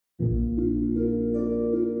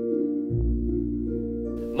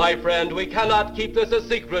My friend, we cannot keep this a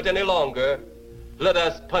secret any longer. Let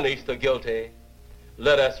us punish the guilty.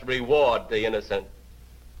 Let us reward the innocent.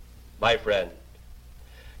 My friend,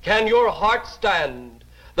 can your heart stand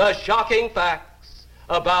the shocking facts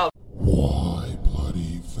about Why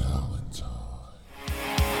Bloody Valentine?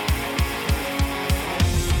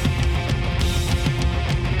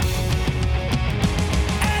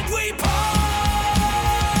 And we party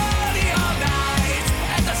all night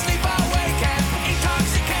as the sleeper awaken,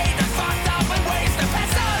 intoxicated, fucked up and wasted,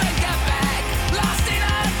 pass out and get back, lost in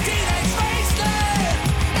a teenage wasteland.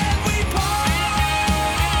 And we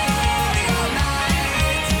party all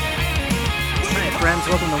night. Hi friends,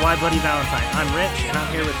 welcome to Why Bloody Valentine. I'm Rich, and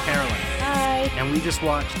I'm here with Carolyn. Hi. And we just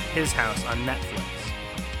watched His House on Netflix.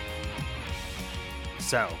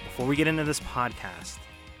 So, before we get into this podcast,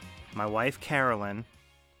 my wife Carolyn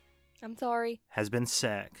I'm sorry. has been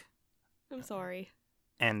sick, I'm sorry.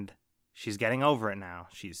 and she's getting over it now.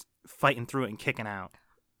 She's fighting through it and kicking out.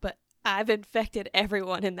 But I've infected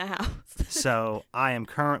everyone in the house. So, I am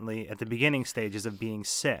currently at the beginning stages of being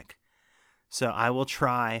sick. So, I will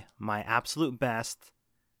try my absolute best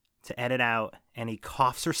to edit out any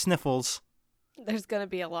coughs or sniffles, There's going to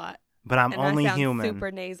be a lot. but I'm And only I sound human.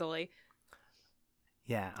 super nasally.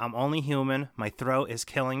 Yeah, I'm only human. My throat is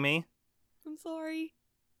killing me, I'm sorry.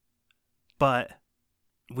 but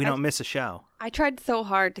we don't miss a show. I tried so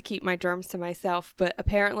hard to keep my germs to myself, but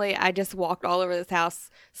apparently I just walked all over this house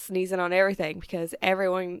sneezing on everything because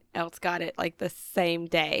everyone else got it like the same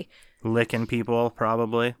day. Licking people,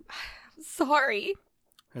 probably. Sorry.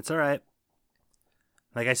 It's all right.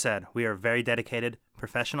 Like I said, we are very dedicated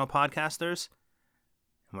professional podcasters,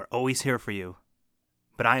 and we're always here for you.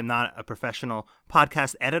 But I am not a professional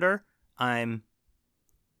podcast editor. I'm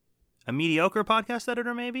a mediocre podcast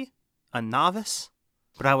editor, maybe? A novice?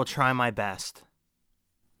 But I will try my best.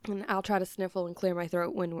 And I'll try to sniffle and clear my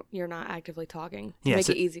throat when you're not actively talking to Yes,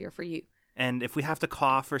 make it easier for you. And if we have to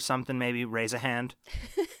cough or something, maybe raise a hand.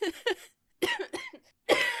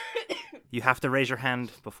 You have to raise your hand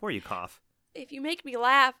before you cough. If you make me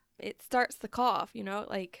laugh, it starts the cough, you know?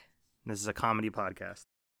 Like, This is a comedy podcast.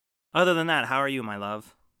 Other than that, how are you, my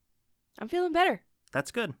love? I'm feeling better.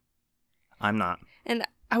 That's good. I'm not. And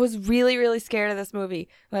I was really, really scared of this movie.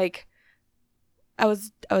 Like, I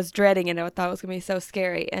was dreading it. I thought it was gonna be so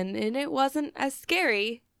scary, and it wasn't as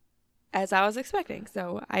scary as I was expecting.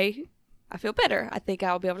 So I feel better. I think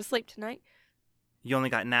I'll be able to sleep tonight. You only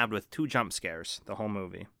got nabbed with 2 jump scares the whole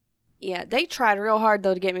movie. Yeah, they tried real hard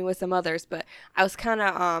though to get me with some others, but I was kind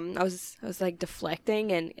of I was like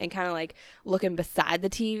deflecting and kind of like looking beside the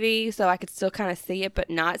TV so I could still kind of see it but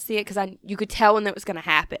not see it because you could tell when it was gonna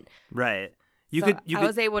happen. Right. I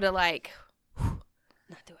was able to like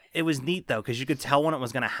not do it. It was neat though because you could tell when it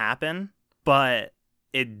was going to happen, but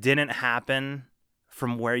it didn't happen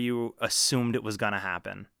from where you assumed it was going to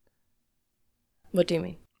happen. What do you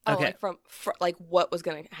mean? Oh, Okay. like from like what was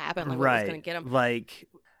gonna happen? Like what was gonna get him? Like,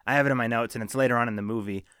 I have it in my notes, and it's later on in the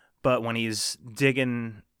movie, but when he's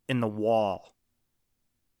digging in the wall,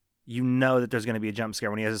 you know that there's going to be a jump scare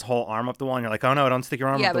when he has his whole arm up the wall, and you're like, oh no, don't stick your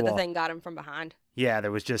arm Yeah, up the but wall. the thing got him from behind. Yeah,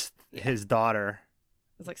 there was just his daughter.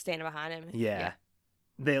 It was like standing behind him. Yeah.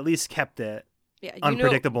 They at least kept it. Yeah.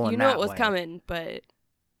 Unpredictable in You knew that it was way. coming, but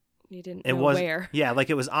you didn't know was where. Yeah, like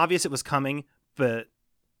it was obvious it was coming, but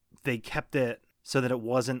they kept it so that it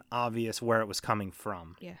wasn't obvious where it was coming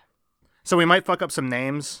from. Yeah. So we might fuck up some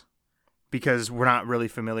names because we're not really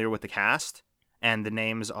familiar with the cast, and the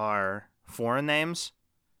names are foreign names.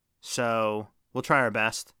 So we'll try our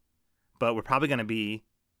best, but we're probably going to be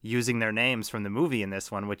using their names from the movie in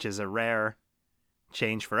this one, which is a rare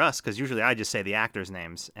change for us because usually I just say the actors'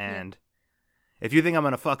 names. And if you think I'm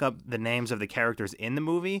going to fuck up the names of the characters in the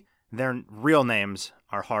movie, their real names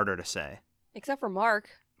are harder to say. Except for Mark.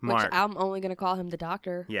 Mark. Which I'm only gonna call him the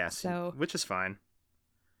doctor. Yes, So which is fine.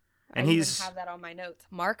 I And even he's have that on my notes.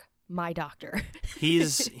 Mark, my doctor.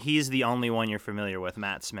 he's the only one you're familiar with,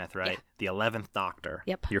 Matt Smith, right? Yeah. The 11th Doctor.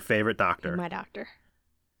 Yep. Your favorite Doctor. My doctor.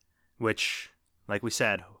 Which, like we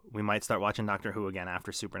said, we might start watching Doctor Who again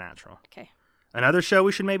after Supernatural. Okay. Another show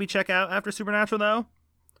we should maybe check out after Supernatural, though,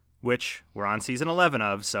 which we're on season 11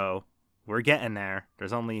 of, so we're getting there.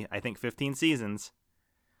 There's only, I think, 15 seasons.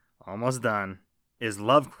 Almost done. Is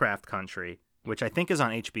Lovecraft Country, which I think is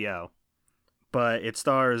on HBO. But it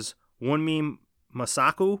stars Wunmi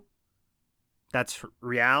Masaku. That's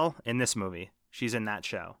Rial in this movie. She's in that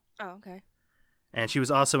show. Oh, okay. And she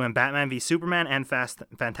was also in Batman v Superman and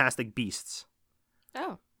Fantastic Beasts.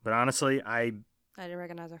 Oh, But honestly, I I didn't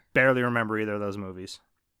recognize her. barely remember either of those movies.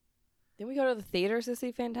 Didn't we go to the theaters to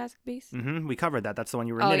see Fantastic Beasts? We covered that. That's the one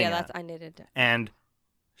you were Oh knitting yeah, at. I knitted. And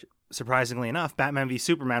surprisingly enough, Batman v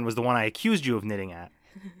Superman was the one I accused you of knitting at.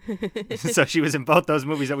 So she was in both those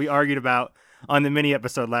movies that we argued about on the mini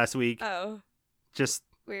episode last week, Oh, just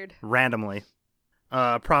weird. randomly.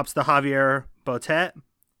 Props to Javier Botet.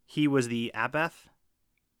 He was the Abath.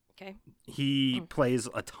 Okay. He plays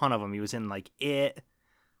a ton of them. He was in like It,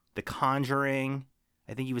 The Conjuring.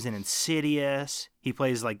 I think he was in Insidious. He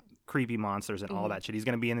plays like creepy monsters and all that shit. He's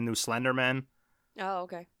gonna be in the new Slenderman. Oh,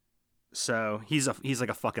 okay. So he's like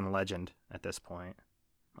a fucking legend at this point.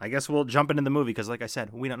 I guess we'll jump into the movie because, like I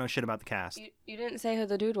said, we don't know shit about the cast. You didn't say who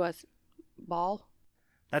the dude was. Ball.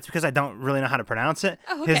 That's because I don't really know how to pronounce it.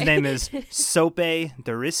 Oh, okay. His name is Sope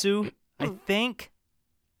Darisu, I think.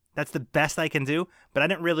 That's the best I can do, but I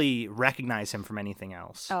didn't really recognize him from anything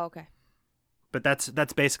else. Oh, okay. But that's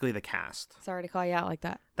basically the cast. Sorry to call you out like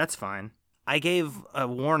that. That's fine. I gave a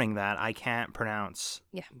warning that I can't pronounce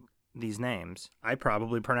Yeah. these names. I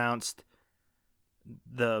probably pronounced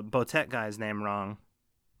the Botet guy's name wrong.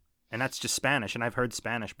 And that's just Spanish, and I've heard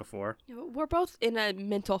Spanish before. We're both in a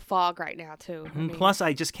mental fog right now, too. I mean, Plus,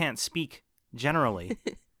 I just can't speak generally.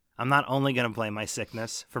 I'm not only going to blame my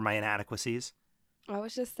sickness for my inadequacies. I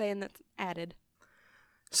was just saying that's added.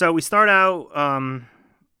 So we start out,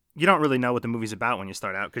 you don't really know what the movie's about when you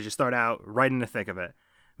start out, because you start out right in the thick of it.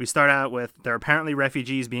 We start out with, there are apparently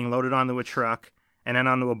refugees being loaded onto a truck, and then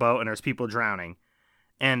onto a boat, and there's people drowning.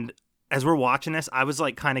 And as we're watching this, I was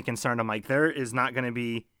like kind of concerned. I'm like, there is not going to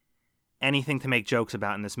be anything to make jokes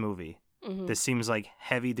about in this movie. Mm-hmm. This seems like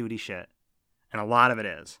heavy duty shit. And a lot of it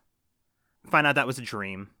is. Find out that was a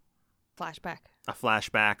dream, Flashback. a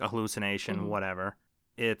flashback, a hallucination, Mhm. whatever.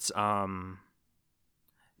 It's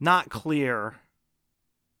not clear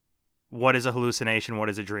what is a hallucination, what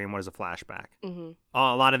is a dream, what is a flashback. Mm-hmm.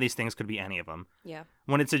 A lot of these things could be any of them. Yeah.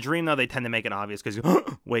 When it's a dream, though, they tend to make it obvious because he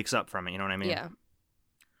wakes up from it, you know what I mean? Yeah.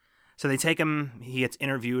 So they take him, he gets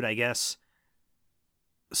interviewed, I guess.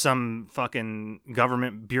 Some fucking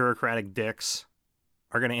government bureaucratic dicks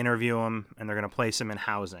are going to interview him, and they're going to place him in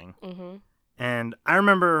housing. Mm-hmm. And I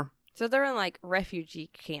remember, So they're in like refugee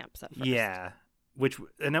camps at first. yeah,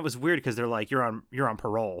 and that was weird because they're like, you're on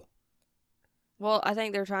parole. Well, I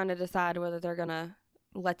think they're trying to decide whether they're gonna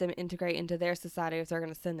let them integrate into their society or if they're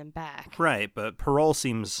gonna send them back. Right, but parole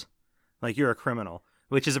seems like you're a criminal,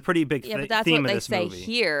 which is a pretty big Yeah, but that's theme what of they this say movie.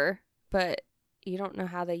 here. But you don't know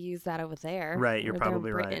how they use that over there. Right, you're or they're in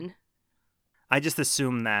probably right. Britain. I just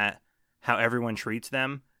assume that how everyone treats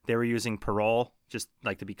them, they were using parole just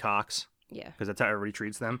like to be cocks. Yeah. Because that's how everybody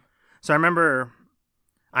treats them. So I remember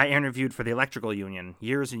I interviewed for the electrical union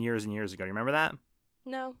years and years and years ago. You remember that?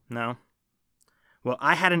 No. No? Well,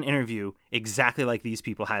 I had an interview exactly like these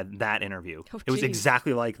people had that interview. Oh, It was geez.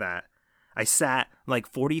 exactly like that. I sat like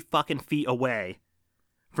 40 fucking feet away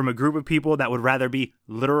from a group of people that would rather be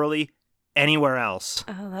literally anywhere else.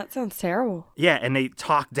 Oh, that sounds terrible. Yeah, and they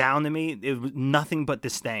talked down to me. It was nothing but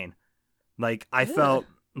disdain. Like, I felt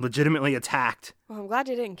legitimately attacked. Well, I'm glad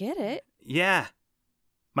you didn't get it. Yeah.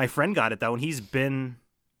 My friend got it, though, and he's been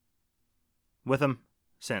with him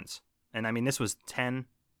since. And, I mean, this was 10,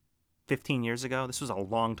 15 years ago. This was a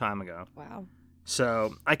long time ago. Wow.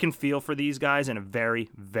 So I can feel for these guys in a very,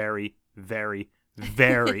 very, very,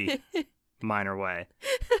 very minor way.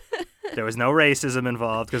 There was no racism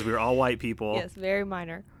involved because we were all white people. Yes, very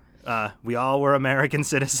minor. We all were American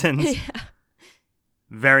citizens. Yeah.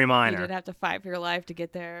 Very You minor. didn't have to fight for your life to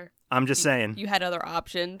get there. I'm just saying. You had other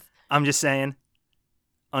options. I'm just saying.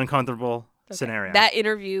 Uncomfortable Okay. scenario. That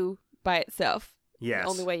interview by itself. Yes. The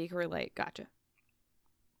only way you can relate. Gotcha.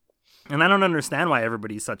 And I don't understand why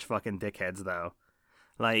everybody's such fucking dickheads, though.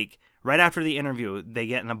 Like, right after the interview, they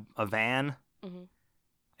get in a van, Mhm.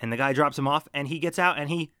 and the guy drops him off, and he gets out, and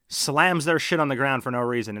he slams their shit on the ground for no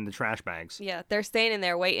reason in the trash bags. Yeah, they're standing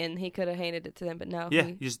there waiting. He could have handed it to them, but no. Yeah, he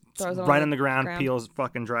he just throws it right on the ground, peels,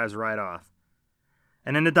 fucking drives right off.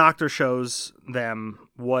 And then the doctor shows them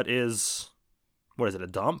what is it, a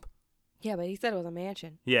dump? Yeah, but he said it was a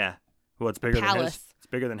mansion. Yeah. Well, it's bigger than his. Palace. It's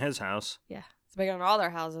bigger than his house. Yeah, it's bigger than all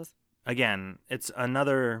their houses. Again, it's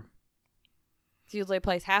another. It's usually a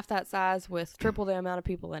place half that size with triple the amount of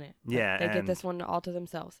people in it. But Yeah, they get and- this one all to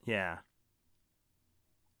themselves. Yeah.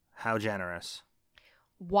 How generous.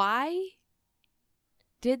 Why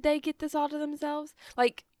did they get this all to themselves?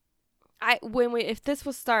 Like, if this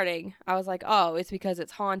was starting, I was like, oh, it's because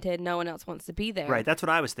it's haunted. No one else wants to be there. Right, that's what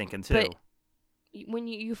I was thinking too. But when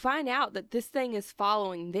you find out that this thing is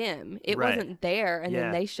following them, it Right. wasn't there, and Yeah.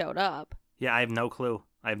 then they showed up. Yeah, I have no clue.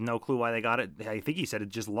 I have no clue why they got it. I think he said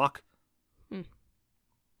it's just luck. Hmm.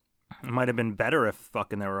 It might have been better if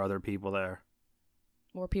fucking there were other people there.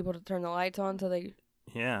 More people to turn the lights on so they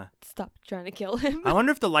Yeah. stopped trying to kill him. I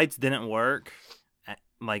wonder if the lights didn't work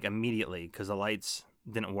like immediately because the lights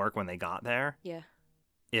didn't work when they got there. Yeah.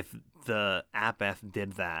 If the APF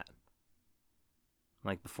did that,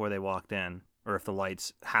 like before they walked in, or if the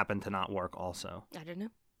lights happened to not work also. I don't know.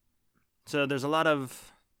 So there's a lot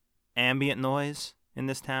of ambient noise in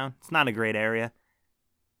this town. It's not a great area.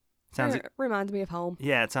 Sounds Reminds me of home.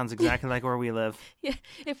 Yeah, it sounds exactly like where we live. Yeah.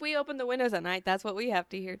 If we open the windows at night, that's what we have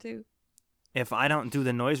to hear too. If I don't do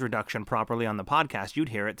the noise reduction properly on the podcast, you'd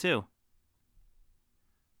hear it too.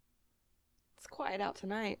 It's quiet out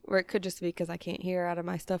tonight. Or it could just be because I can't hear out of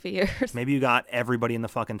my stuffy ears. Maybe you got everybody in the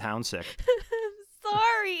fucking town sick.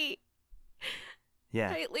 Sorry.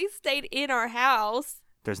 Yeah. I at least stayed in our house.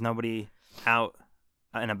 There's nobody out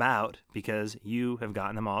and about because you have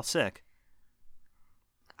gotten them all sick.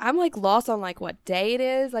 I'm like lost on like what day it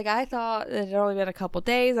is. Like I thought it had only been a couple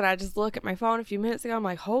days, and I just look at my phone a few minutes ago. I'm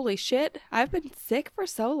like, holy shit, I've been sick for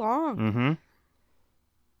so long. Mm-hmm.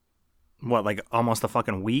 What, like almost a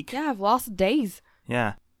fucking week? Yeah, I've lost days.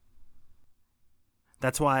 Yeah.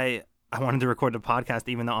 That's why I wanted to record the podcast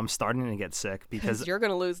even though I'm starting to get sick because You're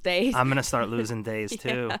gonna lose days. I'm going to start losing days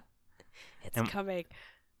too. Yeah. It's And- coming.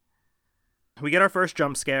 We get our first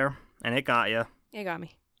jump scare and it got you. It got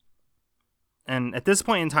me. And at this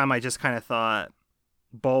point in time, I just kind of thought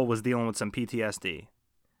Bull was dealing with some PTSD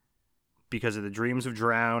because of the dreams of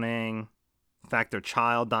drowning, the fact their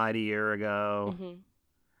child died a year ago. Mm-hmm.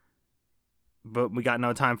 But we got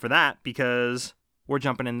no time for that because we're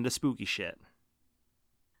jumping into the spooky shit.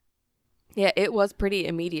 Yeah, it was pretty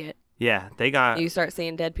immediate. Yeah, they got... You start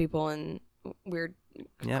seeing dead people and weird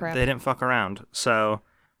Yeah, crap. they didn't fuck around. So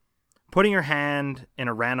putting your hand in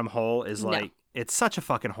a random hole is No. like... It's such a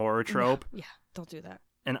fucking horror trope. Yeah, don't do that.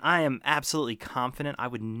 And I am absolutely confident I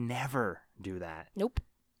would never do that. Nope.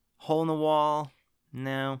 Hole in the wall?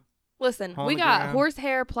 No. Listen, Hole we in the got ground.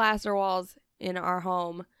 horsehair plaster walls in our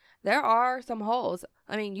home. There are some holes.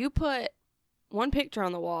 I mean, you put one picture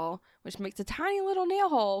on the wall, which makes a tiny little nail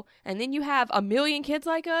hole, and then you have a million kids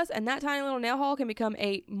like us, and that tiny little nail hole can become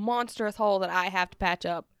a monstrous hole that I have to patch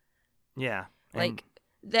up. Yeah. And- Like,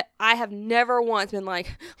 that I have never once been like,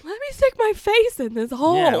 let me stick my face in this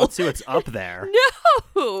hole. Yeah, let's see what's up there.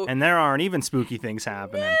 No. And there aren't even spooky things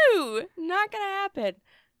happening. No. Not going to happen.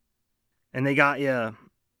 And they got you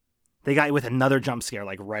with another jump scare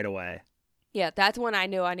like right away. Yeah, that's when I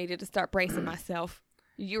knew I needed to start bracing myself.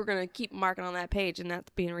 You were going to keep marking on that page, and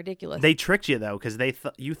that's being ridiculous. They tricked you though cuz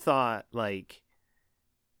you thought like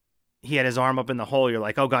he had his arm up in the hole. You're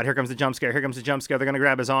like, "Oh god, here comes the jump scare. Here comes the jump scare. They're going to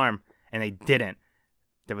grab his arm." And they didn't.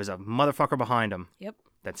 There was a motherfucker behind him. Yep.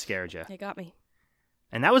 That scared you. They got me.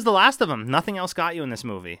 And that was the last of them. Nothing else got you in this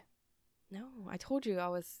movie. No, I told you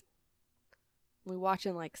we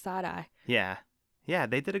watching like side-eye. Yeah. Yeah,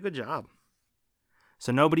 they did a good job.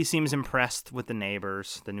 So nobody seems impressed with the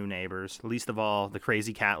new neighbors, least of all the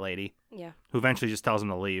crazy cat lady, Yeah. who eventually just tells him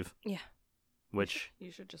to leave. Yeah. Which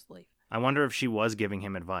You should just leave. I wonder if she was giving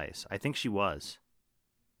him advice. I think she was.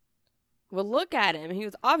 Well, look at him. He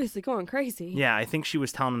was obviously going crazy. Yeah, I think she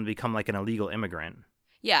was telling him to become like an illegal immigrant.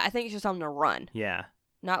 Yeah, I think she was telling him to run, Yeah,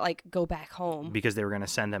 not like go back home. because they were going to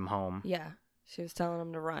send him home. Yeah, she was telling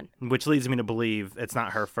him to run. Which leads me to believe it's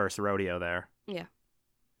not her first rodeo there. Yeah.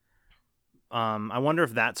 I wonder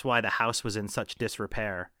if that's why the house was in such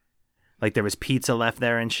disrepair. Like there was pizza left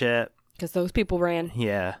there and shit. Because those people ran.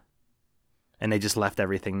 Yeah. And they just left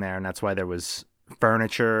everything there, and that's why there was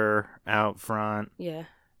furniture out front Yeah.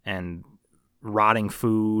 and rotting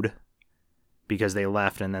food because they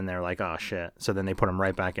left, and then they're like, oh shit. So then they put them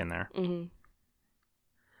right back in there. Mm-hmm.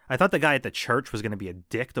 I thought the guy at the church was going to be a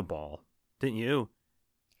dick to Ball. Didn't you?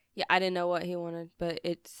 Yeah, I didn't know what he wanted, but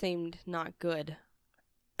it seemed not good.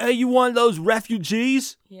 Hey, you want those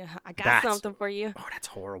refugees? Yeah, I got That's- something for you. Oh, that's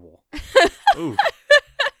horrible. Ooh.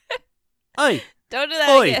 Hey, Don't do that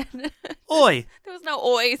Oi. again. oi. There was no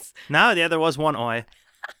oys. No, yeah, there was one oi.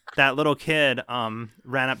 That little kid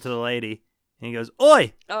ran up to the lady and he goes,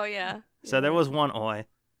 oi. Oh, yeah. So Yeah. there was one oi.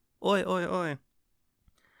 Oi, oi, oi.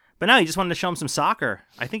 But no, he just wanted to show him some soccer.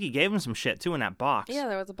 I think he gave him some shit too in that box. Yeah,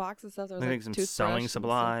 there was a box of stuff. There was I like think some toothbrush sewing and stuff.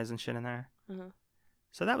 supplies and shit in there. Uh-huh.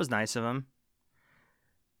 So that was nice of him.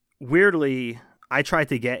 Weirdly, I tried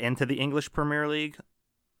to get into the English Premier League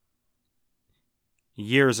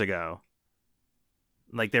years ago.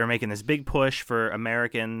 Like they were making this big push for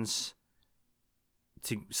Americans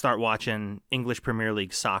to start watching English Premier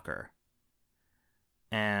League soccer.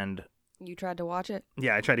 And You tried to watch it?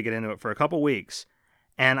 yeah, I tried to get into it for a couple weeks.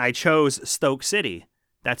 And I chose Stoke City.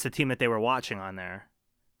 That's the team that they were watching on there.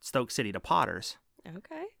 Stoke City, the Potters.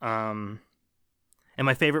 Okay. And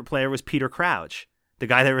my favorite player was Peter Crouch, the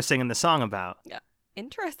guy they were singing the song about.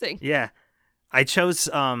 Interesting. Yeah. I chose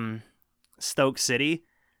Stoke City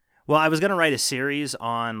Well, I was going to write a series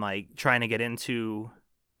on like trying to get into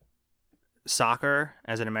soccer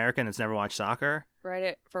as an American that's never watched soccer. Write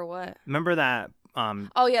it for what? Remember that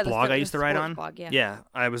Oh yeah, blog I used to write sports on? Blog, yeah. Yeah,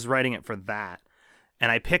 I was writing it for that.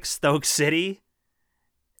 And I picked Stoke City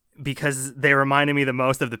because they reminded me the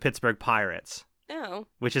most of the Pittsburgh Pirates, Oh,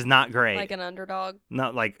 which is not great. like an underdog.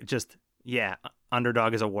 Not like just, yeah,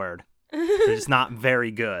 underdog is a word. They're just not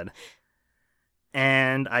very good.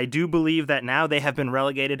 And I do believe that now they have been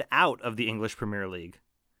relegated out of the English Premier League.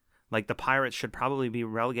 Like the Pirates should probably be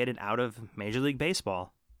relegated out of Major League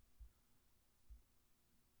Baseball.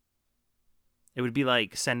 It would be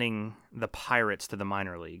like sending the Pirates to the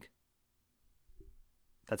minor league.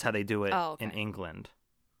 That's how they do it Oh, okay. in England.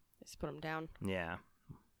 Just put them down. Yeah.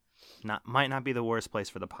 Might not be the worst place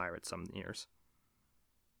for the Pirates some years.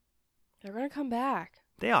 They're gonna come back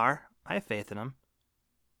They are. I have faith in them.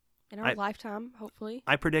 in our lifetime, hopefully.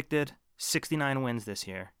 I predicted 69 wins this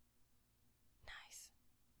year. Nice.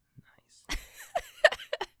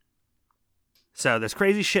 So there's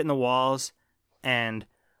crazy shit in the walls, and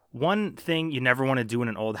one thing you never want to do in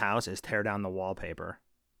an old house is tear down the wallpaper.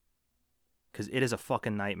 Because it is a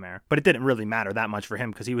fucking nightmare. But it didn't really matter that much for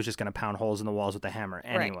him because he was just going to pound holes in the walls with a hammer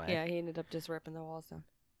anyway. Right. Yeah, he ended up just ripping the walls down.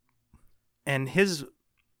 And his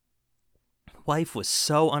wife was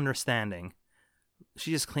so understanding.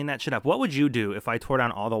 She just cleaned that shit up. What would you do if I tore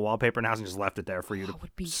down all the wallpaper in the house and just left it there for you to I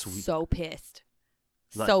would be sweep? so pissed.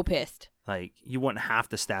 Like- So pissed. Like, you wouldn't have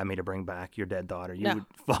to stab me to bring back your dead daughter. You No. would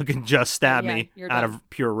fucking just stab Yeah, me you're out done. of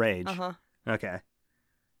pure rage. Uh-huh. Okay.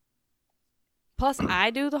 Plus, I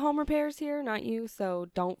do the home repairs here, not you, so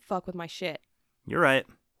don't fuck with my shit. You're right.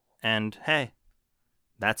 And hey,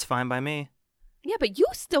 that's fine by me. Yeah, but you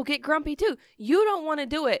still get grumpy too. You don't want to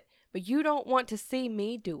do it, but you don't want to see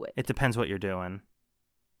me do it. It depends what you're doing.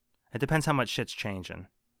 It depends how much shit's changing.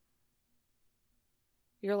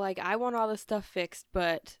 You're like, I want all this stuff fixed,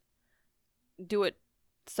 but do it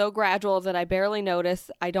so gradual that I barely notice.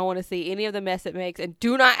 I don't want to see any of the mess it makes, and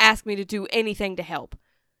do not ask me to do anything to help.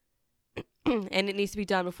 And it needs to be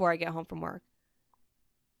done before I get home from work.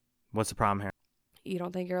 What's the problem here? You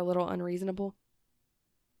don't think you're a little unreasonable?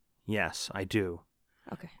 Yes, I do.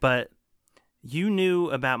 Okay. But you knew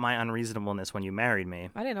about my unreasonableness when you married me.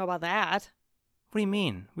 I didn't know about that. What do you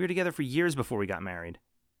mean? We were together for years before we got married.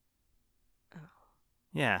 Oh.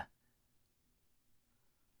 Yeah.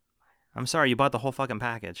 I'm sorry, you bought the whole fucking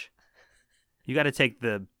package. You got to take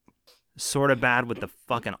the sort of bad with the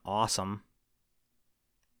fucking awesome.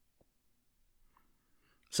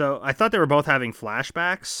 So I thought they were both having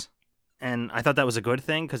flashbacks, and I thought that was a good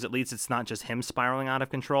thing because at least it's not just him spiraling out of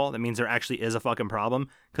control. That means there actually is a fucking problem.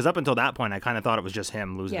 Because up until that point, I kind of thought it was just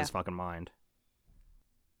him losing Yeah. his fucking mind.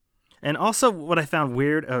 And also, what I found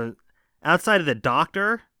weird, outside of the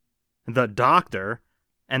doctor,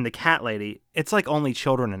 and the cat lady, it's like only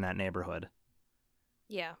children in that neighborhood.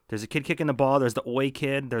 Yeah. There's a kid kicking the ball. There's the Oi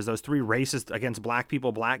kid. There's those 3 racist against black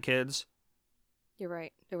people, black kids. You're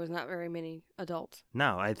right. There was not very many adults.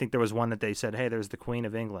 No, I think there was one that they said, hey, there's the Queen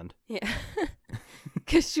of England. Yeah.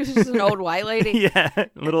 Because she was just an old white lady. Yeah,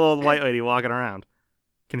 little old white lady walking around,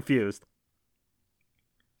 confused.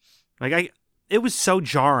 Like, it was so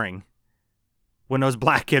jarring when those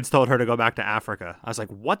black kids told her to go back to Africa. I was like,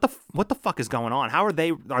 what the fuck is going on? Are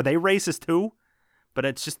they racist too? But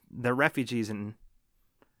it's just, they're refugees, and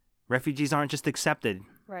refugees aren't just accepted.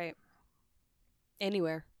 Right.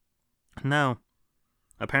 Anywhere. No.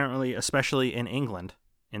 Apparently, especially in England,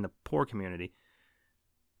 in the poor community.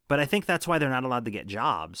 But I think that's why they're not allowed to get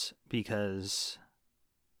jobs, because...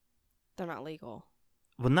 They're not legal.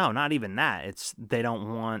 Well, no, not even that. It's they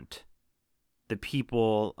don't want the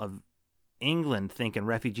people of England thinking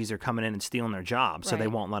refugees are coming in and stealing their jobs, so they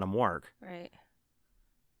Right. won't let them work. Right.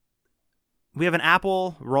 We have an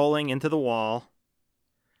apple rolling into the wall,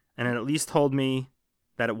 and it at least told me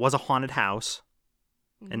that it was a haunted house,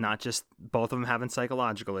 Mhm. and not just both of them having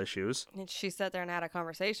psychological issues. And she sat there and had a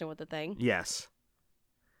conversation with the thing. Yes.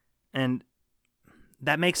 And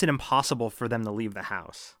that makes it impossible for them to leave the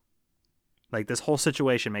house. Like, this whole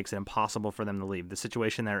situation makes it impossible for them to leave. The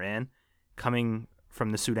situation they're in, coming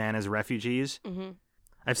from the Sudan as refugees. Mm-hmm.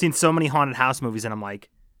 I've seen so many haunted house movies, and I'm like,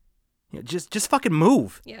 yeah, just fucking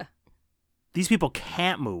move. Yeah. These people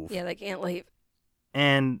can't move. Yeah, they can't leave.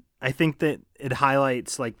 And I think that it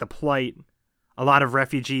highlights, like, the plight a lot of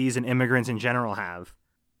refugees and immigrants in general have.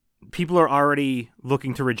 People are already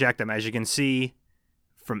looking to reject them, as you can see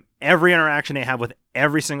from every interaction they have with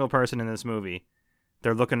every single person in this movie.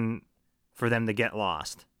 They're looking for them to get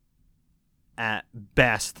lost. At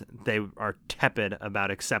best, they are tepid about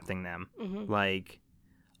accepting them. Mm-hmm. Like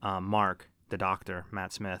Mark, the doctor,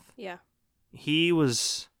 Matt Smith. Yeah. He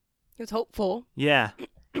was He was hopeful. Yeah.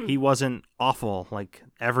 He wasn't awful like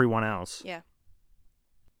everyone else. Yeah.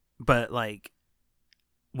 But, like,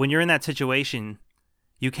 when you're in that situation,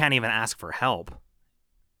 you can't even ask for help.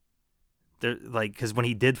 Because when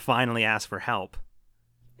he did finally ask for help.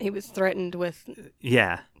 He was threatened with,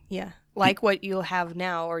 Yeah. yeah, like what you'll have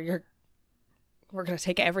now, or we're going to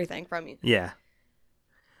take everything from you. Yeah.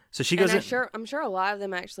 So she goes And I'm sure a lot of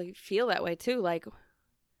them actually feel that way too. Like,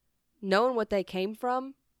 knowing what they came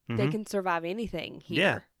from, they can survive anything here.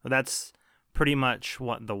 Yeah. That's pretty much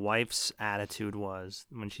what the wife's attitude was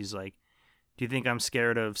when she's like, do you think I'm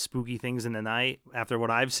scared of spooky things in the night after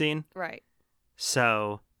what I've seen? Right.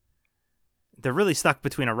 So they're really stuck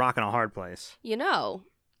between a rock and a hard place. You know,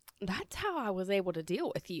 that's how I was able to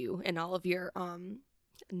deal with you and all of your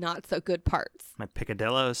not so good parts. My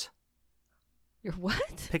picadillos. Your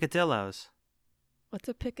what? Picadillos. What's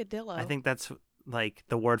a picadillo? I think that's like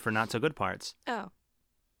the word for not so good parts. Oh.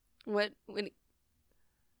 What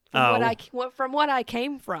from what I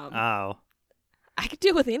came from. Oh. I could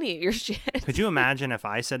deal with any of your shit. Could you imagine if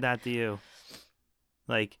I said that to you?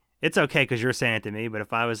 Like, it's okay because you're saying it to me, but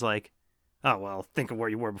if I was like, oh, well, think of where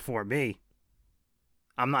you were before me.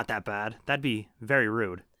 I'm not that bad. That'd be very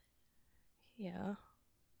rude. Yeah.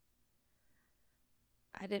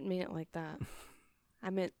 I didn't mean it like that. I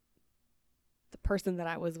meant the person that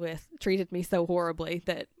I was with treated me so horribly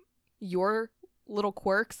that your little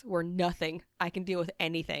quirks were nothing. I can deal with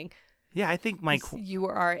anything. Yeah, I think You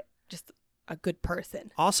are just a good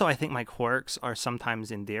person. Also, I think my quirks are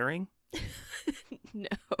sometimes endearing. No.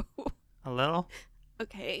 A little.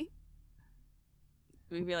 Okay.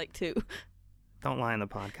 Maybe like 2. Don't lie on the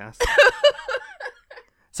podcast.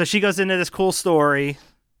 So she goes into this cool story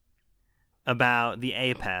about the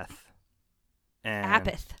Apeth. And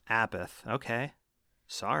Apeth. Okay.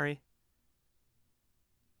 Sorry.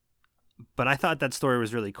 But I thought that story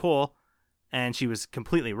was really cool, and she was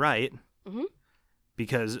completely right. Mm-hmm.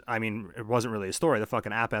 Because, I mean, it wasn't really a story. The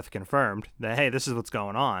fucking Apeth confirmed that, hey, this is what's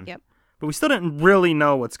going on. Yep. But we still didn't really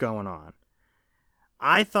know what's going on.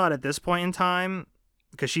 I thought at this point in time,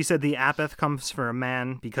 because she said the Apeth comes for a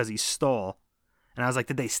man because he stole. And I was like,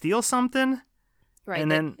 did they steal something? Right.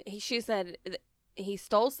 And then she said he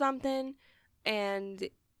stole something, and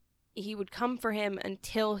he would come for him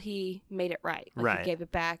until he made it right. Like Right. he gave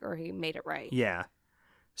it back or he made it right. Yeah.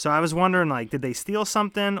 So I was wondering, like, did they steal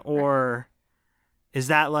something, or is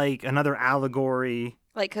that like another allegory?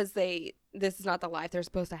 Like, because this is not the life they're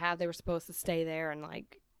supposed to have. They were supposed to stay there and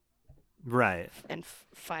like, Right. and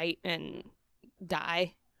fight and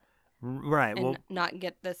die Right. and Well, not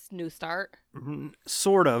get this new start.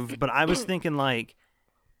 sort of, but I was thinking like,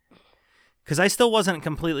 because I still wasn't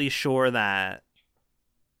completely sure that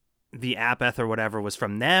the Apeth or whatever was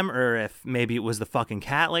from them, or if maybe it was the fucking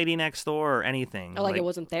cat lady next door or anything. Or like it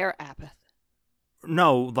wasn't their Apeth.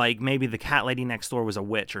 No, like maybe the cat lady next door was a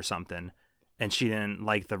witch or something, and she didn't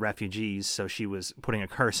like the refugees, so she was putting a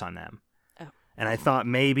curse on them. Oh. And I thought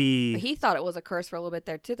maybe... But he thought it was a curse for a little bit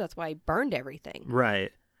there too. That's why he burned everything.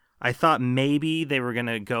 Right. I thought maybe they were going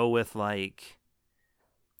to go with like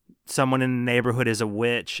someone in the neighborhood is a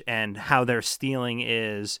witch, and how they're stealing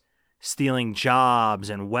is stealing jobs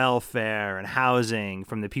and welfare and housing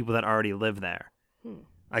from the people that already live there.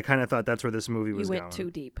 I kind of thought that's where this movie was You went going. too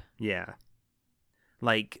deep. Yeah.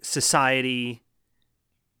 Like society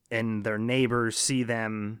and their neighbors see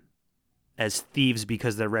them as thieves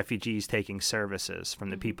because they're refugees taking services from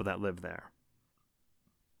the people that live there.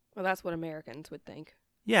 Well, that's what Americans would think.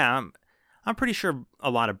 Yeah, I'm pretty sure a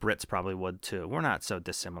lot of Brits probably would too. We're not so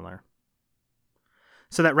dissimilar.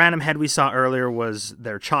 So that random head we saw earlier was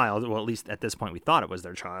their child. Well, at least at this point we thought it was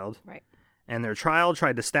their child. Right. And their child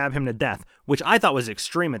tried to stab him to death, which I thought was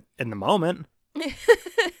extreme in the moment.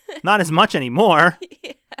 Not as much anymore.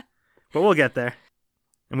 Yeah. But we'll get there.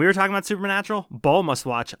 And we were talking about Supernatural. Bo must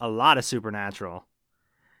watch a lot of Supernatural.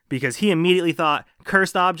 Because he immediately thought,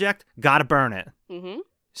 cursed object, gotta burn it. Mm-hmm.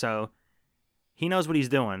 So he knows what he's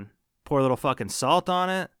doing. Pour a little fucking salt on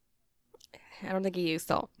it. I don't think he used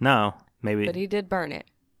salt, No, maybe. but he did burn it.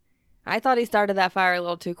 I thought he started that fire a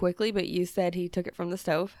little too quickly, but you said he took it from the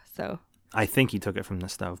stove, so... I think he took it from the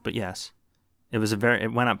stove, but yes. It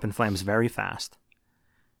went up in flames very fast.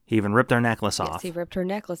 He even ripped her necklace Yes, off. he ripped her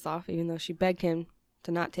necklace off, even though she begged him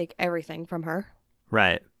to not take everything from her.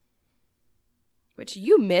 Right. Which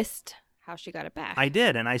you missed how she got it back. I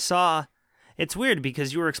did, and I saw... It's weird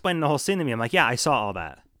because you were explaining the whole scene to me. I'm like, yeah, I saw all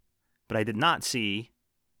that. But I did not see...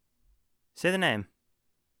 Say the name.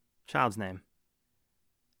 Child's name.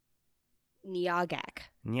 Nyagak.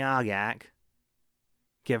 Nyagak.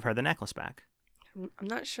 Give her the necklace back. I'm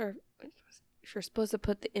not sure. you're supposed to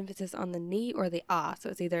put the emphasis on the ni or the ah. So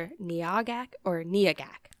it's either Niagak or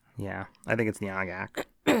Niagak. Yeah, I think it's Niagak.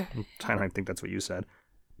 I think that's what you said.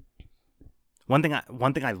 One thing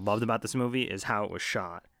I loved about this movie is how it was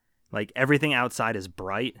shot. Like, everything outside is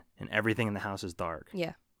bright and everything in the house is dark.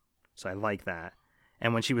 Yeah. So I like that.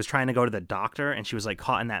 And when she was trying to go to the doctor and she was like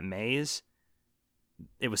caught in that maze,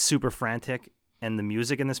 it was super frantic. And the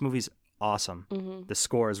music in this movie's awesome. Mm-hmm. The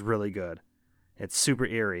score is really good. It's super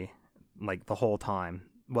eerie, like the whole time.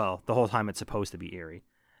 Well, the whole time it's supposed to be eerie.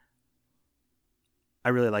 I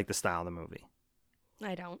really like the style of the movie.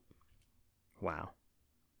 I don't. Wow.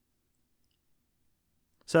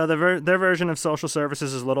 So their version of social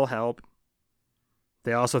services is little help.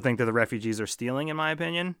 They also think that the refugees are stealing, in my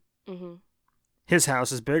opinion. Mm-hmm. His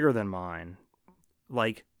house is bigger than mine.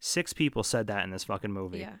 Like, 6 people said that in this fucking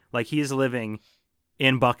movie. Yeah. Like, he is living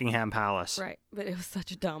in Buckingham Palace. Right. But it was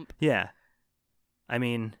such a dump. Yeah. I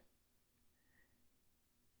mean,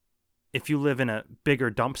 if you live in a bigger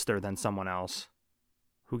dumpster than someone else,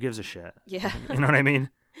 who gives a shit? Yeah. You know what I mean?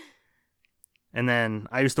 And then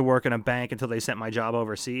I used to work in a bank until they sent my job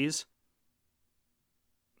overseas.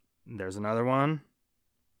 There's another one.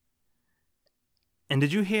 And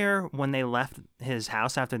did you hear when they left his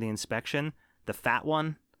house after the inspection, the fat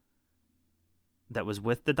one that was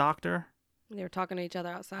with the doctor? They were talking to each other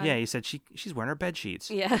outside. Yeah, he said she's wearing her bed sheets.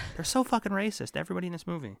 Yeah. They're so fucking racist, everybody in this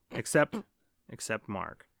movie. Except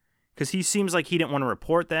Mark. Because he seems like he didn't want to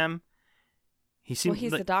report them. He seemed Well,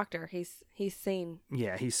 he's the doctor. He's seen.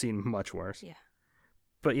 Yeah, he's seen much worse. Yeah.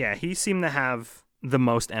 But yeah, he seemed to have the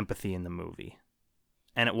most empathy in the movie.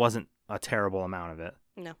 And it wasn't a terrible amount of it.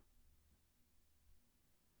 No.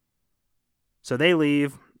 So they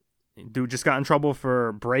leave. Dude just got in trouble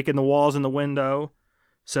for breaking the walls in the window.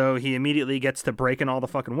 So he immediately gets to breaking all the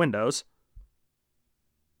fucking windows.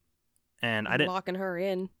 And I didn't. Locking her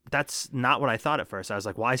in. That's not what I thought at first. I was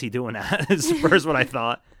like, why is he doing that? Is first what I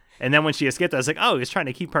thought. And then when she escaped, I was like, oh, he's trying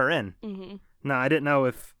to keep her in. Mm-hmm. No, I didn't know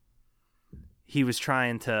if he was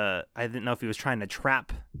trying to. I didn't know if he was trying to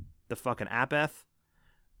trap the fucking Apeth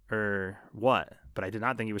or what. But I did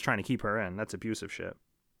not think he was trying to keep her in. That's abusive shit.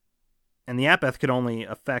 And the Apeth could only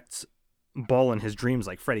affect Bull in his dreams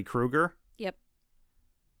like Freddy Krueger. Yep.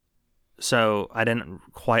 So I didn't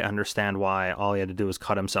quite understand why all he had to do was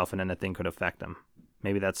cut himself and then the thing could affect him.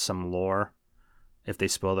 Maybe that's some lore. If they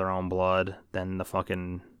spill their own blood, then the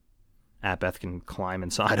fucking Apeth can climb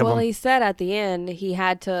inside of Well, him. he said at the end he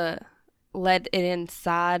had to let it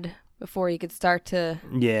inside before he could start to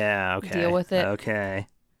Yeah, okay. deal with it. Okay.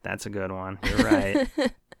 That's a good one. You're right.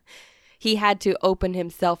 He had to open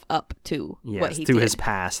himself up to what Yes, he to did. his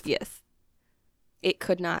past. Yes. It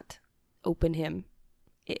could not open him.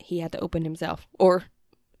 He had to open himself. Or,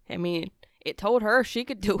 I mean, it told her she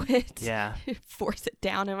could do it. Yeah. Force it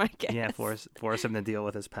down him, I guess. Yeah, force him to deal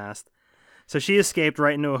with his past. So she escaped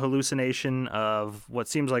right into a hallucination of what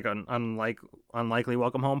seems like an unlikely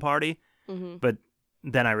welcome home party. Mm-hmm. But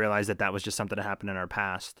then I realized that was just something that happened in her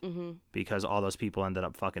past Mm-hmm. because all those people ended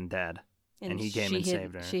up fucking dead. And he came and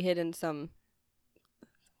saved her. She hid in some...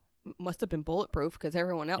 Must have been bulletproof because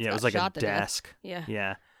everyone else Yeah, it got was like a shot to death. desk. Yeah.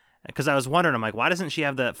 Yeah. Because I was wondering, I'm like, why doesn't she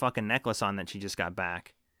have that fucking necklace on that she just got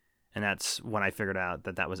back? And that's when I figured out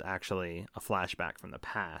that was actually a flashback from the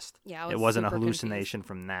past. Yeah, It was wasn't a super hallucination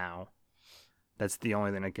from now. That's the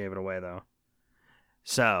only thing that gave it away, though.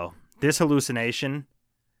 So, this hallucination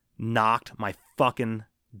knocked my fucking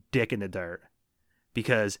dick in the dirt.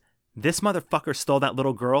 Because this motherfucker stole that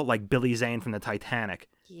little girl like Billy Zane from the Titanic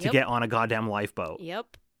confused. to get on a goddamn lifeboat.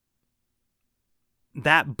 Yep.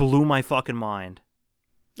 That blew my fucking mind.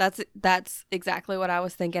 That's exactly what I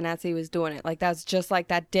was thinking as he was doing it. Like, that's just like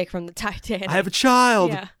that dick from the Titanic. I have a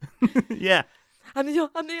child. Yeah. Yeah. I'm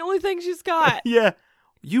the only thing she's got. Yeah.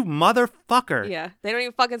 You motherfucker. Yeah. They don't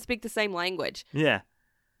even fucking speak the same language. Yeah.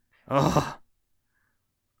 Ugh.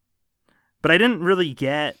 But I didn't really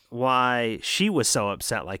get why she was so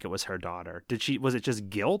upset like it was her daughter. Was it just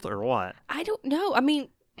guilt or what? I don't know. I mean,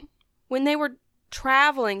 when they were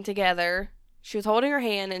traveling together, she was holding her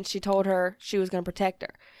hand and she told her she was going to protect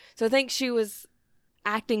her. So I think she was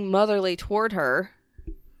acting motherly toward her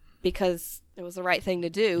because it was the right thing to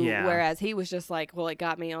do. Yeah. Whereas he was just like, well, it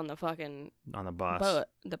got me on the fucking On the bus. boat.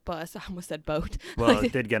 The bus. I almost said boat. Well,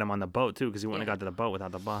 it did get him on the boat too because he wouldn't Yeah. have got to the boat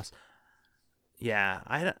without the bus. Yeah,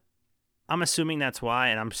 I'm assuming that's why,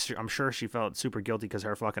 and I'm sure she felt super guilty because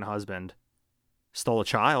her fucking husband stole a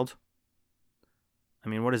child. I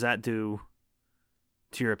mean, what does that do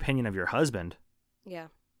to your opinion of your husband? Yeah.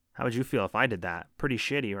 How would you feel if I did that? Pretty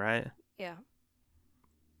shitty, right? Yeah.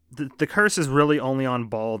 The curse is really only on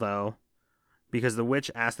Bull, though, because the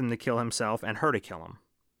witch asked him to kill himself and her to kill him.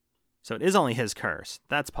 So it is only his curse.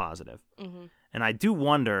 That's positive. Mm-hmm. And I do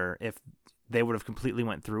wonder if they would have completely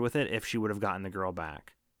went through with it if she would have gotten the girl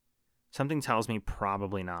back. Something tells me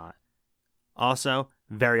probably not. Also,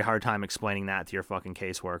 very hard time explaining that to your fucking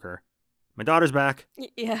caseworker. My daughter's back.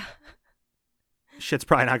 Yeah. Shit's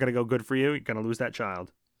probably not going to go good for you. You're going to lose that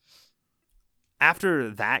child. After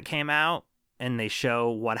that came out and they show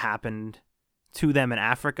what happened to them in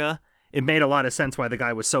Africa, it made a lot of sense why the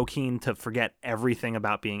guy was so keen to forget everything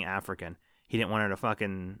about being African. He didn't want her to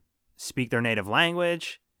fucking speak their native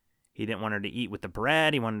language. He didn't want her to eat with the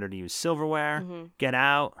bread. He wanted her to use silverware. Mm-hmm. Get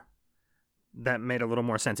out. That made a little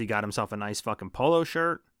more sense. He got himself a nice fucking polo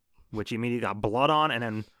shirt, which he immediately got blood on, and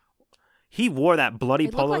then he wore that bloody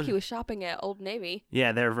It polo. looked like he was shopping at Old Navy.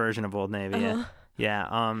 Yeah, their version of Old Navy. Yeah. Uh-huh.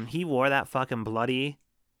 Yeah. He wore that fucking bloody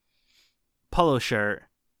polo shirt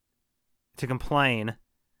to complain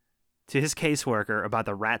to his caseworker about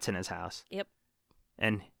the rats in his house. Yep.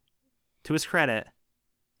 And to his credit,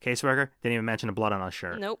 caseworker didn't even mention the blood on his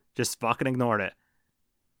shirt. Nope. Just fucking ignored it.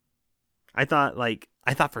 I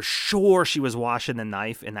thought for sure she was washing the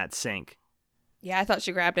knife in that sink. Yeah, I thought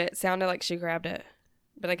she grabbed it. It sounded like she grabbed it.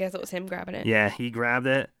 But I guess it was him grabbing it. Yeah, he grabbed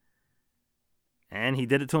it. And he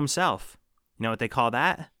did it to himself. You know what they call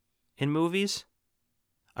that in movies?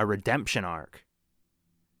 A redemption arc.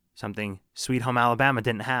 Something Sweet Home Alabama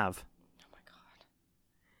didn't have. Oh my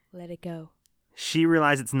God. Let it go. She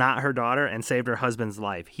realized it's not her daughter and saved her husband's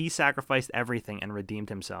life. He sacrificed everything and redeemed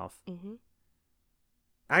himself. Mm-hmm.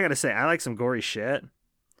 I gotta say, I like some gory shit,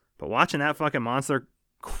 but watching that fucking monster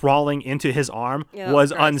crawling into his arm Yeah, that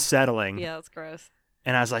was was gross. unsettling. Yeah, that's gross.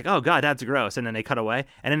 And I was like, oh God, that's gross. And then they cut away,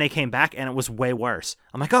 and then they came back, and it was way worse.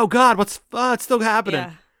 I'm like, oh God, it's still happening.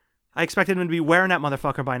 Yeah. I expected him to be wearing that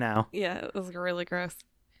motherfucker by now. Yeah, it was really gross.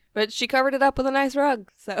 But she covered it up with a nice rug,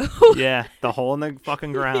 so. Yeah, the hole in the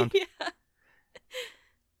fucking ground. Yeah.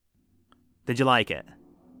 Did you like it?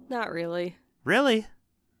 Not really. Really?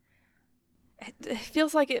 It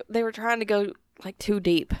feels like they were trying to go like too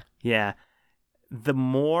deep. Yeah. The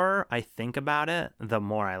more I think about it, the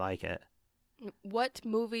more I like it. What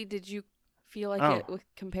movie did you feel like Oh. it was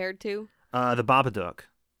compared to? The Babadook.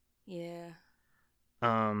 Yeah.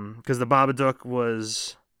 Because the Babadook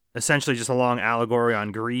was essentially just a long allegory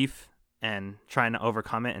on grief and trying to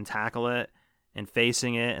overcome it and tackle it and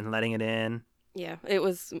facing it and letting it in. Yeah, it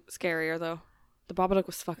was scarier though. The Babadook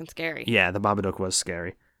was fucking scary. Yeah, the Babadook was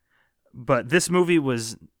scary. But this movie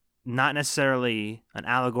was not necessarily an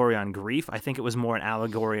allegory on grief. I think it was more an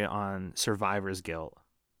allegory on survivor's guilt.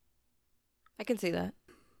 I can see that.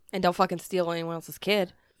 And don't fucking steal anyone else's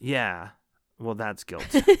kid. Yeah. Well, that's guilt.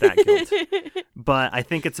 That guilt. But I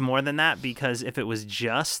think it's more than that, because if it was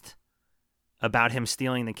just about him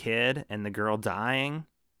stealing the kid and the girl dying,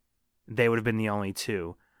 they would have been the only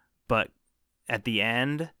two. But at the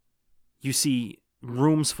end, you see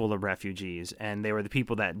rooms full of refugees, and they were the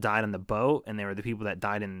people that died on the boat, and they were the people that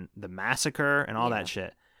died in the massacre and all Yeah. that shit.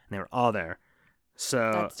 And they were all there.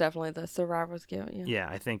 So That's definitely the survivor's guilt. Yeah. yeah,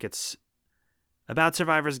 I think it's about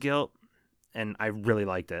survivor's guilt, and I really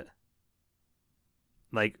liked it.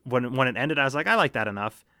 Like, when it ended, I was like, I like that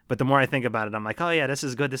enough. But the more I think about it, I'm like, oh yeah, this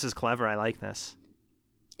is good, this is clever, I like this.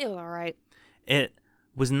 It was all right. It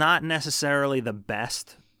was not necessarily the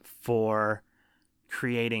best for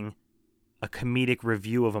creating a comedic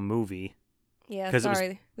review of a movie, Yeah, 'Cause it was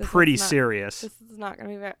sorry. This pretty is not- serious. This is not going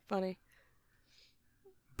to be very funny.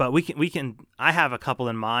 But we can. I have a couple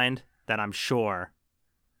in mind that I'm sure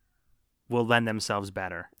will lend themselves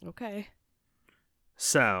better. Okay.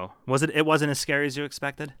 So, was it? It wasn't as scary as you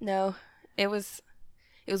expected? No, it was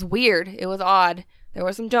weird. It was odd. There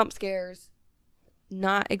were some jump scares.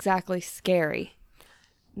 Not exactly scary.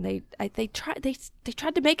 They tried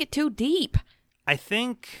to make it too deep. I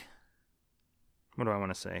think. What do I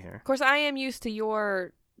want to say here? Of course, I am used to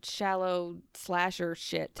your shallow slasher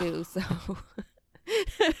shit too, so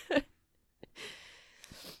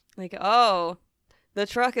like, oh, the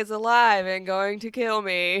truck is alive and going to kill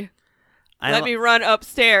me. Let me run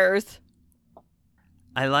upstairs.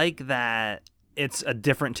 I like that it's a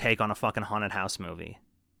different take on a fucking haunted house movie.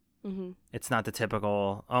 Mm-hmm. It's not the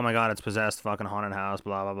typical, oh my god, it's possessed fucking haunted house,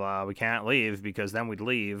 blah, blah, blah. We can't leave because then we'd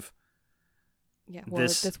leave. Yeah, well,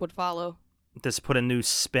 This- this would follow. This put a new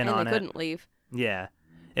spin And on they it. couldn't leave. Yeah.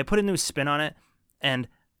 It put a new spin on it, and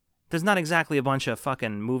there's not exactly a bunch of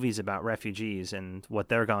fucking movies about refugees and what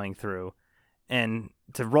they're going through. And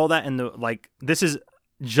to roll that into, like, this is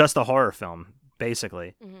just a horror film,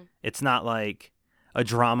 basically. Mhm. It's not like a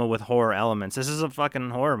drama with horror elements. This is a fucking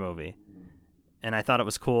horror movie. And I thought it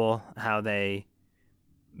was cool how they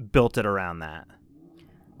built it around that.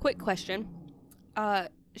 Quick question.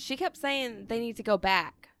 She kept saying they need to go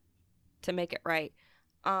back to make it right.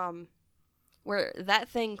 Where that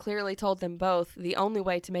thing clearly told them both the only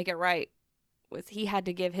way to make it right was he had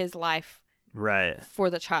to give his life Right. for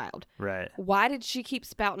the child. Right. Why did she keep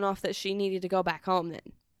spouting off that she needed to go back home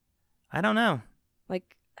then? I don't know.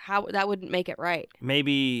 Like, how that wouldn't make it right.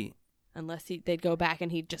 Maybe Unless they'd go back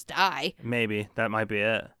and he'd just die. Maybe that might be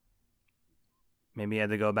it. Maybe he had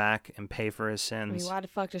to go back and pay for his I mean, sins. why the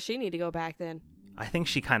fuck does she need to go back then? I think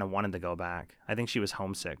she kind of wanted to go back. I think she was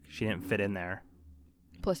homesick. She didn't fit in there.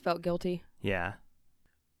 Plus felt guilty. Yeah.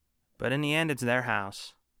 But in the end, it's their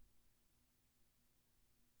house.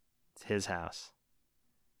 It's his house.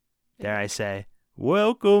 Dare I say,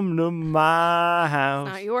 welcome to my house.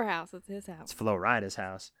 It's not your house, it's his It's house. Flo Rida's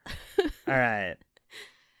house. All right.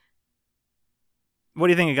 What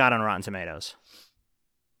do you think it got on Rotten Tomatoes?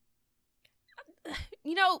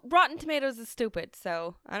 You know, Rotten Tomatoes is stupid,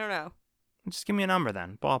 so I don't know. Just give me a number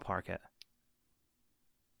then. Ballpark it.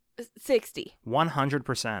 60.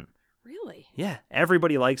 100%. Really? Yeah,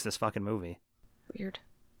 everybody likes this fucking movie. Weird.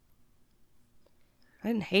 I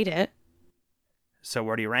didn't hate it. So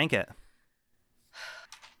where do you rank it?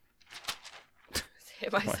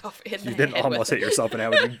 Hit myself in the You didn't head almost with hit it. yourself in the head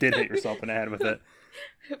with it. You did hit yourself in the head with it.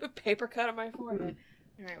 I have a paper cut on my forehead.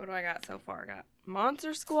 All right, what do I got so far? I got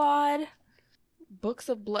Monster Squad, Books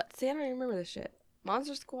of Blood. See, I don't even remember this shit.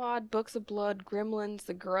 Monster Squad, Books of Blood, Gremlins,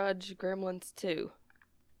 The Grudge, Gremlins 2.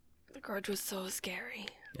 The Grudge was so scary.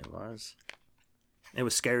 It was. It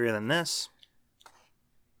was scarier than this.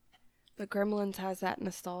 The Gremlins has that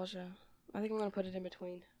nostalgia. I think I'm going to put it in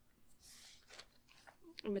between.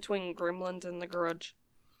 In between Gremlins and The Grudge.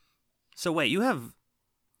 So wait, you have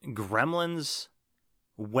Gremlins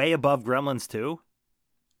way above Gremlins 2?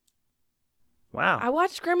 Wow. I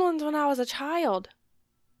watched Gremlins when I was a child.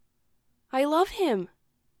 I love him.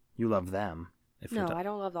 You love them. If No, you're I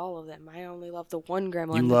don't love all of them. I only love the one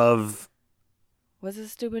Gremlin. You love What's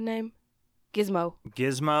his stupid name? Gizmo.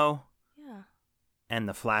 Gizmo Yeah. and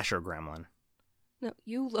the Flasher Gremlin. No,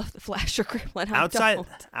 you love the Flasher Gremlin. I Outside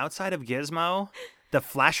don't. outside of Gizmo, the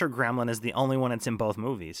Flasher Gremlin is the only one that's in both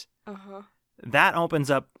movies. Uh-huh. That opens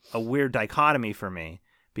up a weird dichotomy for me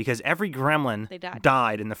because every gremlin They died.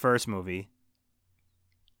 died in the first movie.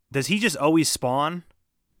 Does he just always spawn?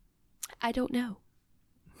 I don't know.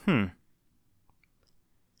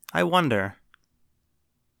 I wonder.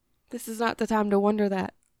 This is not the time to wonder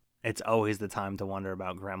that. It's always the time to wonder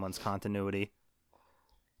about Gremlins continuity.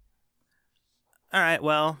 All right,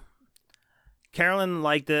 well, Carolyn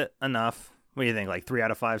liked it enough. What do you think? Like 3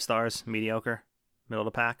 out of 5 stars? Mediocre? Middle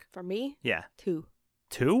of the pack? For me, Yeah. 2.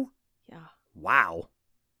 2? Yeah. Wow.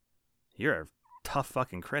 You're a tough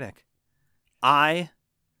fucking critic. The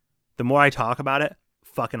more I talk about it,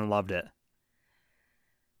 fucking loved it.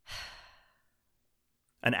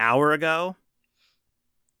 An hour ago,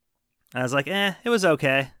 I was like, it was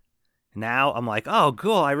okay. Now I'm like, oh,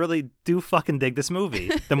 cool. I really do fucking dig this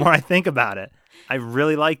movie. The more I think about it, I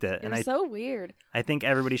really liked it. It And was so weird. I think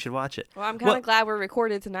everybody should watch it. Well, I'm kind of Well- glad we're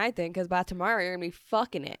recorded tonight then, because by tomorrow you're going to be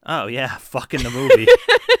fucking it. Oh, yeah. Fucking the movie.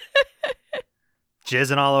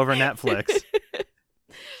 Jizzing all over Netflix.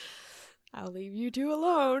 I'll leave you two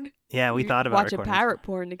alone. Yeah, we You thought about watching recording pirate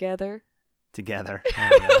porn together. together. There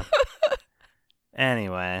we go.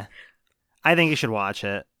 Anyway, I think you should watch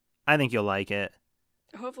it. I think you'll like it.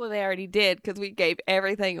 Hopefully they already did, because we gave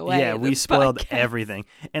everything away. Yeah, in we this spoiled podcast. everything.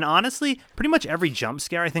 And honestly, pretty much every jump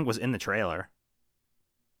scare I think was in the trailer.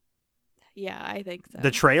 Yeah, I think so.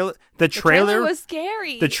 The trailer was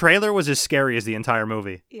scary. The trailer was as scary as the entire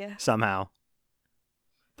movie yeah. somehow.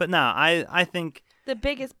 But no, I think The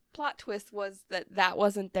biggest plot twist was that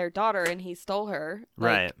wasn't their daughter and he stole her. Like,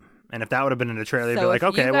 right. And if that would have been in the trailer, they'd so be like, if you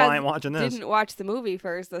okay, well, I guys ain't watching this. Didn't watch the movie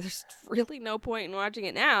first. There's really no point in watching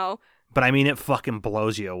it now. But I mean, it fucking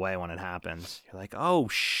blows you away when it happens. You're like, oh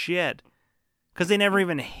shit, because they never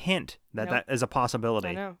even hint that Nope. that is a possibility.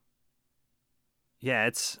 I know. Yeah,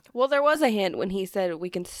 it's Well, there was a hint when he said we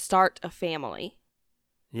can start a family.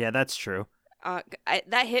 that's true.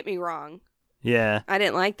 That hit me wrong. Yeah, I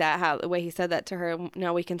didn't like that, how the way he said that to her.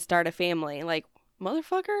 No, we can start a family. Like,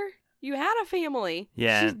 motherfucker, you had a family.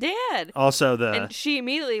 Yeah. She's dead. also And she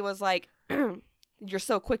immediately was like, you're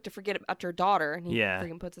so quick to forget about your daughter. And he Yeah.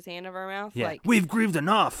 freaking puts his hand over her mouth. yeah, Like, we've grieved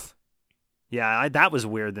enough. Yeah, that was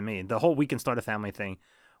weird to me. The whole we can start a family thing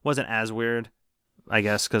wasn't as weird, I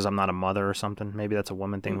guess, because I'm not a mother or something. Maybe that's a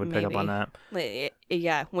woman thing. Would pick up on Maybe. that.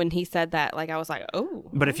 yeah, when he said that, like, I was like, oh.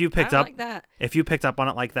 But if you I picked don't up, like that. if you picked up on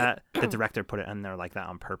it like that, the director put it in there like that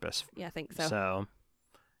on purpose. Yeah, I think so. So,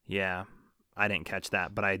 yeah, I didn't catch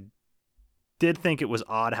that, but I did think it was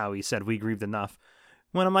odd how he said we grieved enough.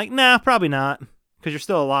 When I'm like, nah, probably not, because you're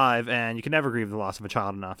still alive and you can never grieve the loss of a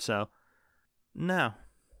child enough. So, No.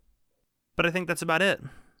 But I think that's about it.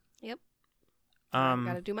 Yep. I Um.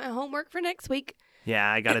 gotta do my homework for next week. Yeah,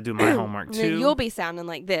 I got to do my homework And then too. you'll be sounding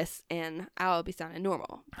like this, and I'll be sounding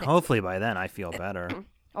normal. Hopefully by then I feel better.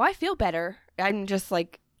 Oh, I feel better. I'm just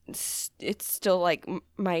like, it's still like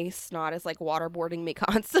my snot is like waterboarding me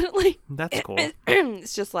constantly. That's cool.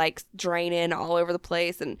 It's just like draining all over the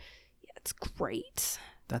place, and yeah, it's great.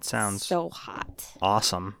 That sounds So hot.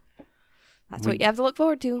 awesome. That's what you have to look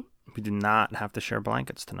forward to. We do not have to share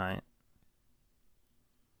blankets tonight.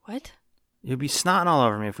 What? You'll be snotting all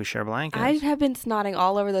over me if we share blankets. I have been snotting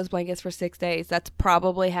all over those blankets for 6 days. That's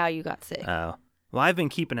probably how you got sick. Oh. Well, I've been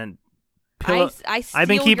keeping a pillow. I I've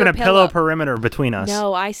been steal keeping your a pillow perimeter between us.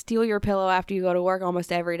 No, I steal your pillow after you go to work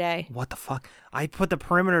almost every day. What the fuck? I put the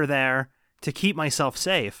perimeter there to keep myself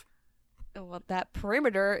safe. Well, that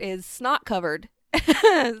perimeter is snot covered.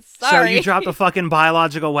 So Sorry. you dropped a fucking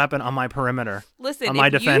biological weapon on my perimeter. Listen, on my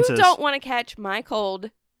if defenses. you don't want to catch my cold,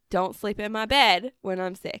 don't sleep in my bed when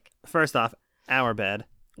I'm sick. First off, our bed.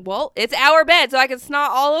 Well, it's our bed, so I can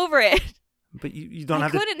snot all over it. But you don't I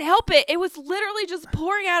have to. couldn't help it. It was literally just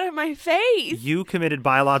pouring out of my face. You committed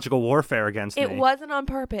biological warfare against It me. wasn't on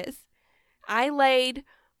purpose. I laid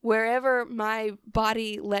wherever my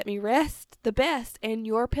body let me rest the best, and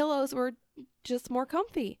your pillows were just more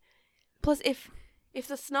comfy. Plus, if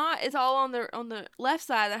the snot is all on the left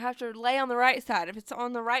side, I have to lay on the right side. If it's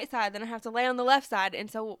on the right side, then I have to lay on the left side.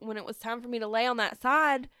 And so when it was time for me to lay on that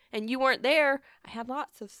side and you weren't there, I had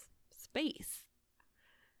lots of space.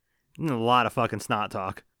 A lot of fucking snot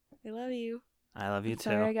talk. I love you. I love you I'm too.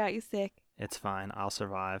 sorry I got you sick. It's fine. I'll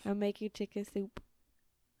survive. I'll make you chicken soup.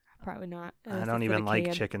 Probably not. I unless don't it's in even a like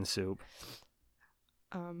can. chicken soup.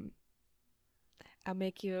 I'll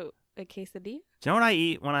make you a quesadilla. Do you know what I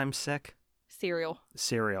eat when I'm sick? Cereal.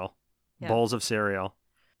 Cereal. Yeah. Bowls of cereal.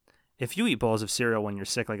 If you eat bowls of cereal when you're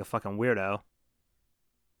sick like a fucking weirdo,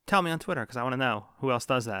 tell me on Twitter because I want to know who else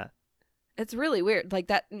does that. It's really weird. Like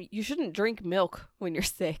that, you shouldn't drink milk when you're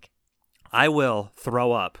sick. I will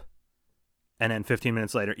throw up and then 15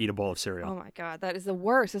 minutes later eat a bowl of cereal. Oh my god, that is the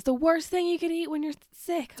worst. It's the worst thing you could eat when you're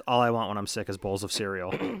sick. All I want when I'm sick is bowls of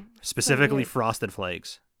cereal, specifically weird. Frosted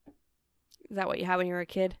Flakes. Is that what you had when you were a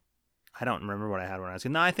kid? I don't remember what I had when I was a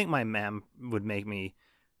kid. No, I think my mom would make me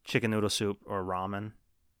chicken noodle soup or ramen.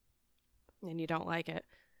 And you don't like it.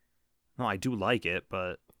 No, I do like it,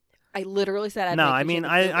 but I literally said I'd No, make you I mean, chicken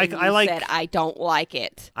soup, and I you like- said I don't like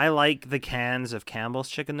it. I like the cans of Campbell's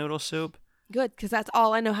chicken noodle soup. Good, because that's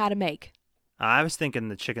all I know how to make. I was thinking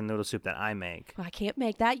the chicken noodle soup that I make. I can't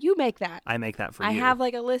make that. You make that. I make that for I you. have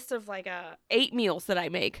like a list of 8 meals that I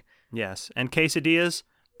make. Yes, and quesadillas,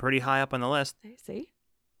 pretty high up on the list. See?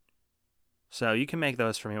 So you can make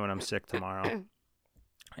those for me when I'm sick tomorrow.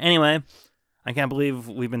 Anyway, I can't believe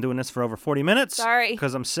we've been doing this for over 40 minutes. Sorry.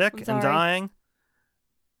 Because I'm sick I'm and sorry. dying.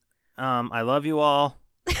 I love you all.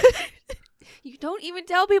 You don't even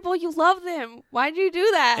tell people you love them. Why'd you do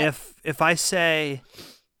that? If I say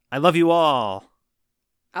I love you all,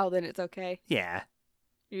 Oh, then it's okay. yeah.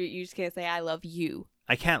 You just can't say I love you.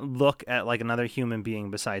 I can't look at like another human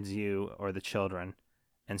being besides you or the children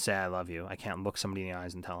and say I love you. I can't look somebody in the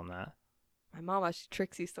eyes and tell them that. My mama, she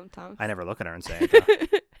tricks you sometimes. I never look at her and say it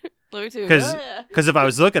though. Lou too. Because if I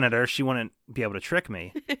was looking at her, she wouldn't be able to trick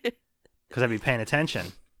me. Because I'd be paying attention.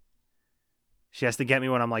 She has to get me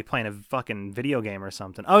when I'm like playing a fucking video game or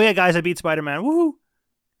something. Oh yeah, guys, I beat Spider-Man. Woohoo!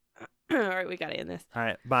 All right, we gotta end this. All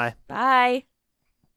right, bye. Bye.